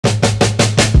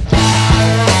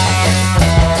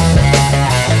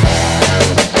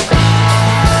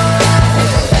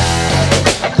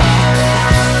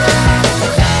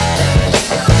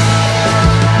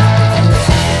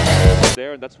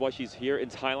that's why she's here in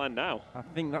Thailand now. I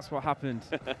think that's what happened.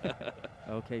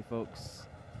 Okay, folks.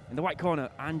 In the white corner,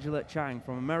 Angela Chang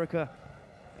from America.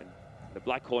 And in the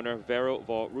black corner, VERO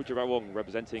Rujirawong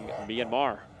representing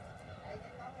Myanmar.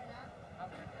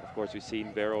 Of course, we've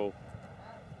seen VERO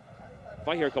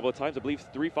fight here a couple of times. I believe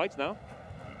 3 fights now.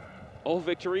 All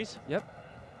victories. Yep.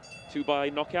 2 by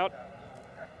knockout.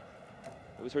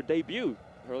 It was her debut,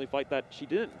 her only fight that she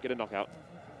didn't get a knockout.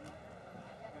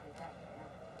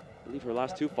 I believe her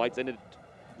last 2 fights ended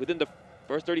within the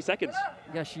first 30 seconds.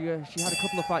 Yeah, she had a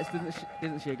couple of fights,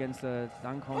 didn't she against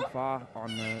NAKORNSAWAN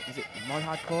on, is it Muay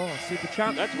Hardcore or Super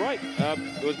Champ? That's right.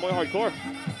 It was Muay Hardcore.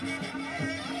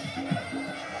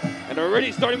 And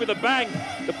already starting with a bang,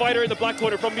 the fighter in the black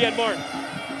corner from Myanmar.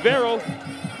 VERO,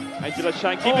 Angela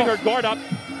Chang keeping her guard up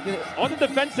on the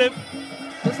defensive.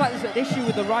 Looks like there's an issue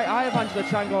with the right eye of Angela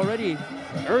Chang already.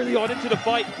 Early on into the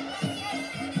fight.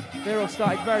 VERO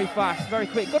started very fast, very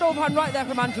quick. Good overhand right there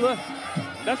from Angela.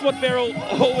 That's what VERO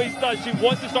always does. She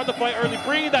wants to start the fight early,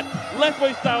 bringing that left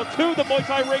way style to the Muay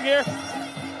Thai ring here.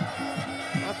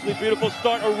 Absolutely beautiful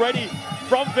start already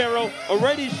from VERO,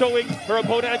 already showing her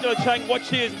opponent Angela Chang what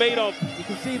she is made of. You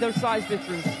can see their size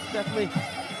difference, definitely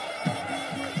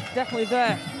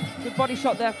there. Good body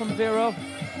shot there from VERO.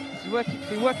 She's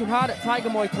been working hard at Tiger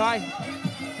Muay Thai.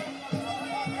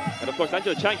 And of course,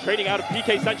 Angela Chang training out of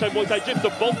PK Sunshine Muay Thai gyms, so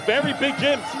both very big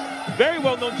gyms. Very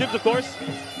well-known gyms, of course.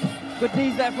 Good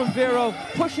knees there from VERO,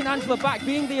 pushing Angela back,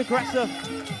 being the aggressor.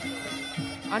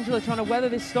 Angela trying to weather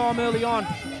this storm early on.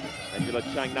 Angela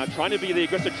Chang now trying to be the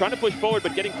aggressor, trying to push forward,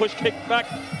 but getting pushed, kicked back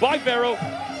by VERO.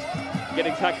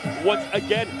 Getting attacked once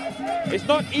again. It's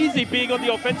not easy being on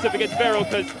the offensive against VERO,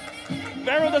 because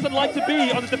VERO doesn't like to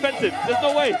be on the defensive. There's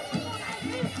no way.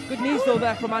 Good knees though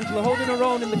there from Angela, holding her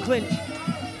own in the clinch.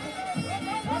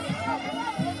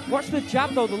 Watch the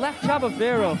jab though, the left jab of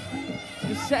VERO.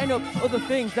 Just setting up other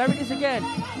things. There it is again.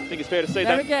 I think it's fair to say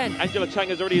there that again. Angela Chang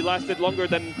has already lasted longer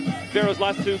than VERO's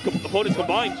last 2 opponents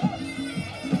combined.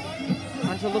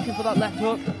 Angela looking for that left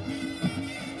hook.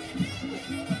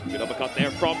 Good uppercut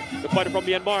there from the fighter from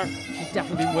Myanmar. She's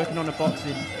definitely been working on her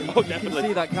boxing. Oh, definitely. You can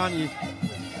see that, can't you?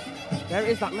 There it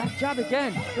is, that left jab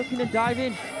again. Ducking and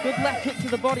diving. Good left kick to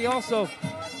the body also.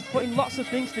 Putting lots of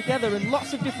things together and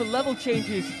lots of different level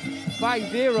changes by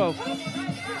VERO.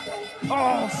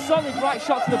 Oh, solid right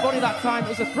shot to the body that time. It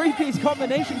was a 3-piece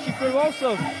combination she threw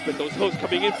also. But those hooks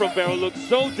coming in from VERO look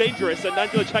so dangerous, and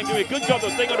Angela Chang doing a good job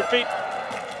of staying on her feet.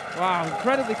 Wow,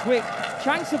 incredibly quick.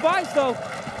 Chang survives though.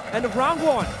 End of round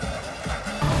 1.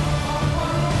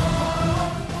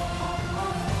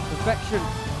 Perfection.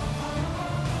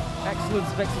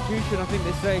 Excellence of execution, I think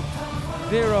they say.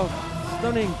 VERO,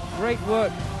 stunning, great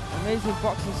work, amazing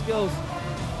boxing skills.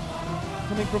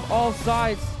 Coming from all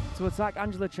sides to attack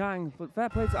Angela Chang, but fair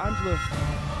play to Angela. You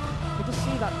can just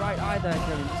see that right eye there,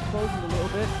 Kevin, just closing a little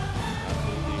bit.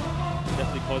 Absolutely.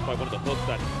 Definitely caused by one of the hooks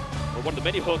that, or one of the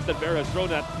many hooks that VERO has thrown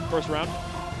that first round.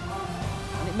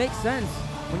 And it makes sense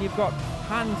when you've got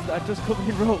hands that are just covered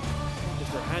in rope.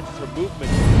 Just her hands, it's her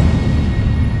movement.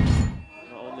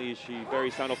 Not only is she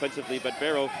very sound offensively, but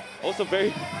VERO also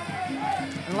very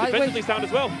defensively sound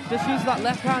as well. Just use that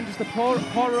left hand just to pour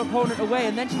her opponent away,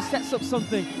 and then she sets up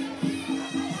something.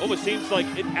 Almost seems like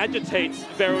it agitates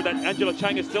VERO that Angela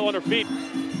Chang is still on her feet.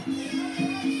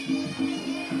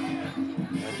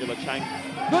 Angela Chang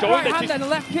good right hand and a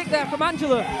left kick there from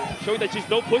Angela. Showing that she's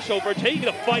no pushover, taking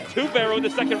the fight to VERO in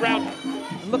the second round.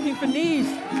 And looking for knees.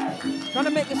 Trying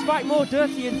to make this fight more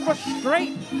dirty and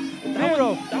frustrate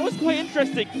VERO. That was quite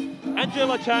interesting.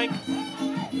 Angela Chang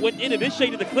went in,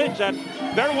 initiated the clinch, and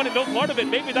VERO wanted no part of it.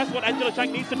 Maybe that's what Angela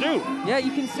Chang needs to do. Yeah,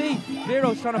 you can see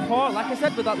VERO's trying to pour, like I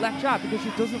said, with that left jab because she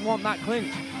doesn't want that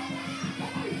clinch.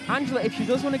 Angela, if she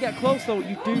does want to get close though,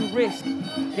 you do risk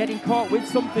getting caught with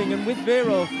something, and with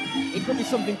VERO, it could be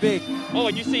something big. Oh,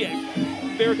 and you see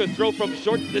VERO can throw from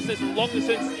short distance, from long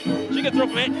distance. She can throw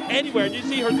from anywhere, and you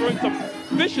see her throwing some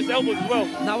vicious elbows as well.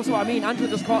 And that was what I mean. Angela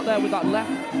just caught there with that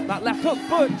left hook,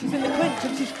 but she's in the clinch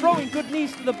and she's throwing good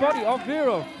knees to the body of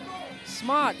VERO.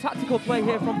 Smart tactical play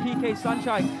here from PK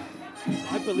Sunshine.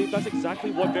 I believe that's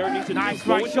exactly what VERO needs to do. Nice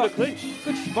right shot. The clinch.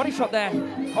 Good body shot there.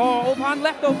 Oh, overhand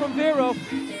left though from VERO.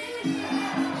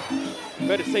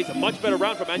 Better say it's a much better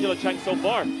round from Angela Chang so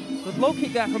far. Good low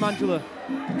kick there from Angela.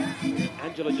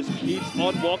 Angela just keeps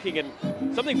on walking, and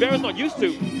something VERO's not used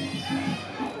to.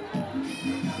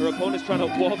 Her opponent's trying to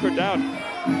walk her down.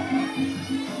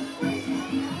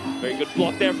 Very good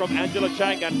block there from Angela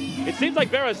Chang, and it seems like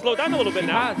VERO has slowed down a little bit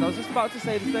now. I was just about to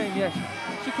say the same, yes.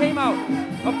 She came out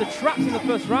of the traps in the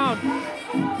first round.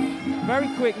 Very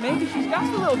quick, maybe she's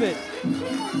gassed a little bit.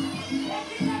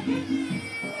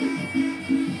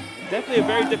 definitely a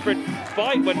very different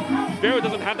fight when VERO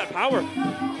doesn't have that power.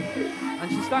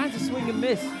 And she's starting to swing and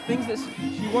miss, things that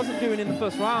she wasn't doing in the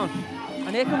first round.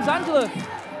 And here comes Angela.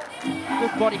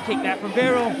 Good body kick there from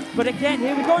VERO. But again,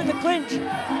 here we go in the clinch.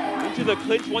 Into the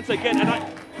clinch once again.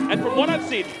 And from what I've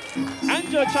seen,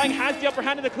 Angela Chang has the upper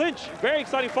hand in the clinch. Very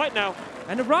exciting fight now.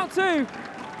 And of round 2.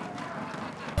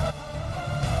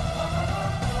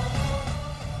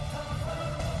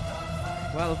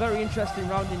 Well, a very interesting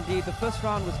round indeed. The first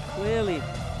round was clearly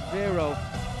VERO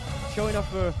showing off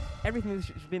for everything that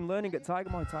she's been learning at Tiger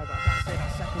Muay Thai. But I've got to say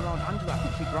that second round, Angela, I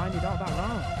think she grinded out that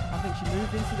round. I think she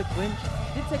moved into the clinch.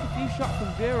 She did take a few shots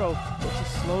from VERO, but she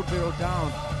slowed VERO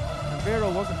down. And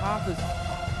VERO wasn't half as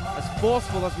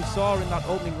forceful as we saw in that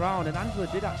opening round. And Angela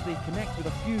did actually connect with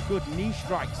a few good knee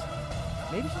strikes.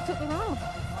 Maybe she took the round.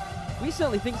 We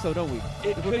certainly think so, don't we?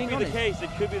 It could be the case. It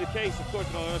could be the case. Of course,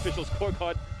 in our unofficial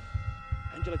scorecard,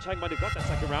 Angela Chang might have got that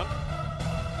second round.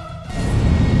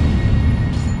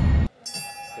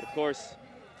 But of course,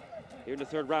 here in the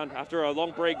third round, after a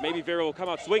long break, maybe VERO will come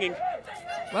out swinging.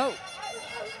 Well,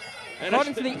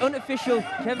 according to the unofficial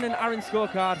Kevin and Aaron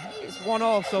scorecard, it's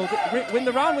 1-1, so win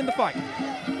the round, win the fight.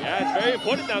 Yeah, it's very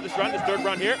important now, this third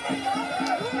round here.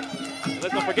 And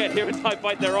let's not forget, here in Thai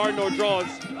Fight, there are no draws.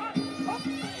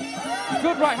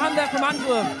 Good right hand there from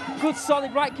Angela. Good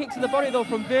solid right kick to the body though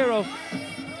from VERO.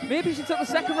 Maybe she took the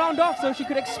second round off so she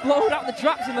could explode out the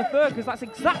traps in the third, because that's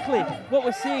exactly what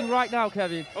we're seeing right now,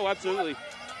 Kevin. Oh, absolutely.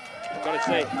 I've got to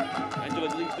say,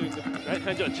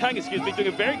 Angela Chang, excuse me, doing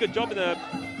a very good job in the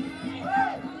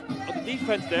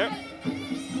defense there.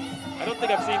 I don't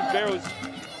think I've seen VERO's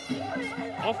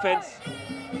offense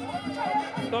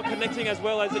not connecting as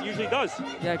well as it usually does.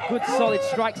 Yeah, good solid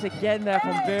strikes again there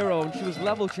from VERO, and she was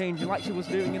level changing like she was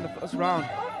doing in the first round.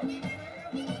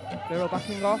 VERO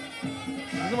backing off.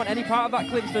 She doesn't want any part of that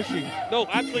clinch, does she? No,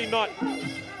 absolutely not.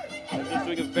 She's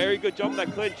doing a very good job in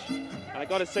that clinch. And I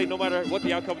gotta say, no matter what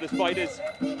the outcome of this fight is,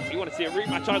 you want to see a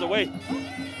rematch either way.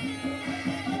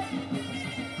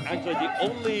 Angela, the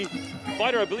only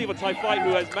fighter, I believe, on Thai Fight who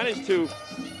has managed to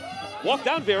walk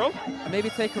down VERO. And maybe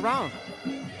take a round.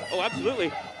 Oh,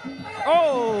 absolutely.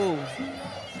 Oh!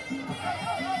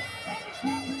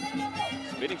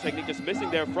 Spinning technique just missing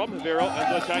there from VERO.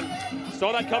 Angela Chang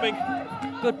saw that coming.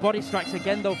 Good body strikes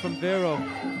again, though, from VERO.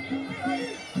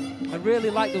 I really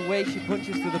like the way she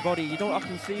punches to the body. You don't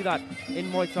often see that in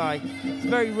Muay Thai. It's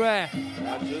very rare.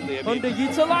 Absolutely.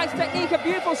 Underutilized technique, a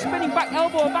beautiful spinning back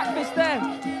elbow, back fist there.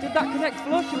 Did that connect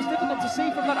flush? It was difficult to see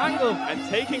from that angle. And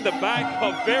taking the back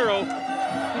of VERO.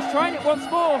 He's trying it once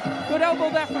more. Good elbow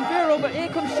there from VERO, but here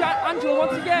comes Angela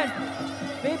once again.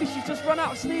 Maybe she's just run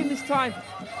out of steam this time.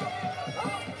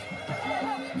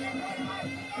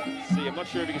 See, I'm not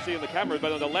sure if you can see on the camera,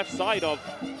 but on the left side of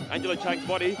Angela Chang's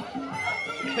body,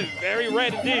 very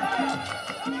red indeed.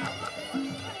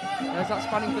 There's that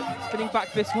spinning back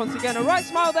fist once again. A right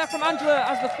smile there from Angela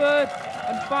as the third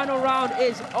and final round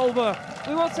is over.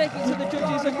 We will take it to the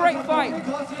judges. A great fight.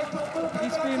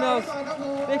 These females,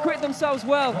 they acquitted themselves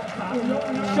well.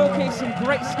 Showcased some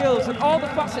great skills and all the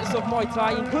facets of Muay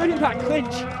Thai, including that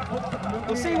clinch.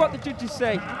 We'll see what the judges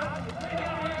say.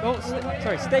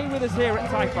 Stay with us here at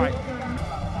Thai Fight.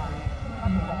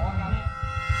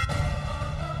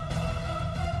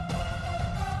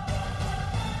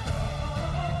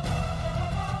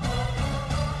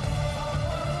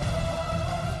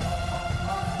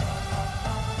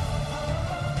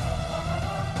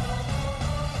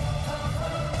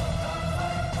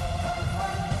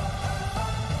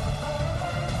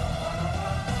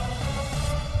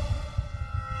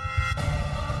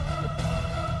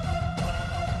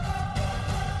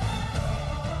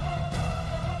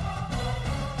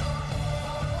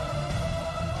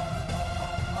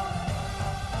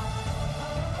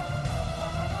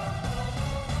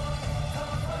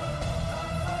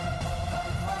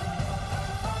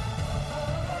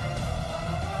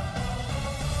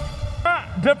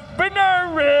 The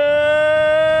winner is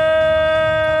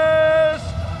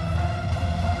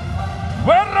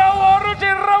VERO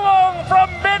Orujinrawong from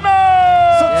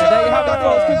Myanmar. Yeah, there you have it,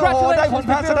 folks.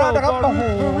 Congratulations to VERO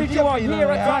for reaching here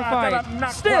at Thai Fight.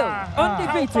 Still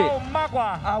undefeated.